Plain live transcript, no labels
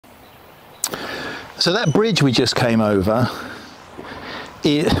So that bridge we just came over,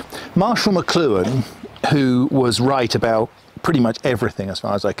 Marshall McLuhan, who was right about pretty much everything as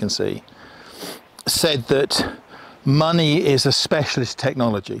far as I can see, said that money is a specialist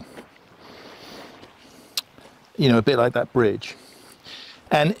technology. You know, a bit like that bridge.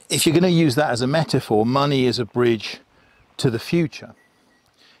 And if you're going to use that as a metaphor, money is a bridge to the future.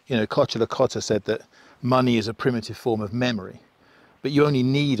 You know, Kocher-Lakota said that money is a primitive form of memory, but you only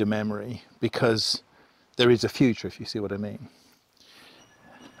need a memory because there is a future, if you see what I mean.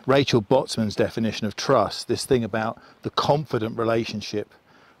 Rachel Botsman's definition of trust, this thing about the confident relationship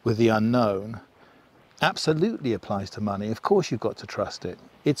with the unknown, absolutely applies to money. Of course you've got to trust it.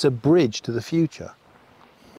 It's a bridge to the future.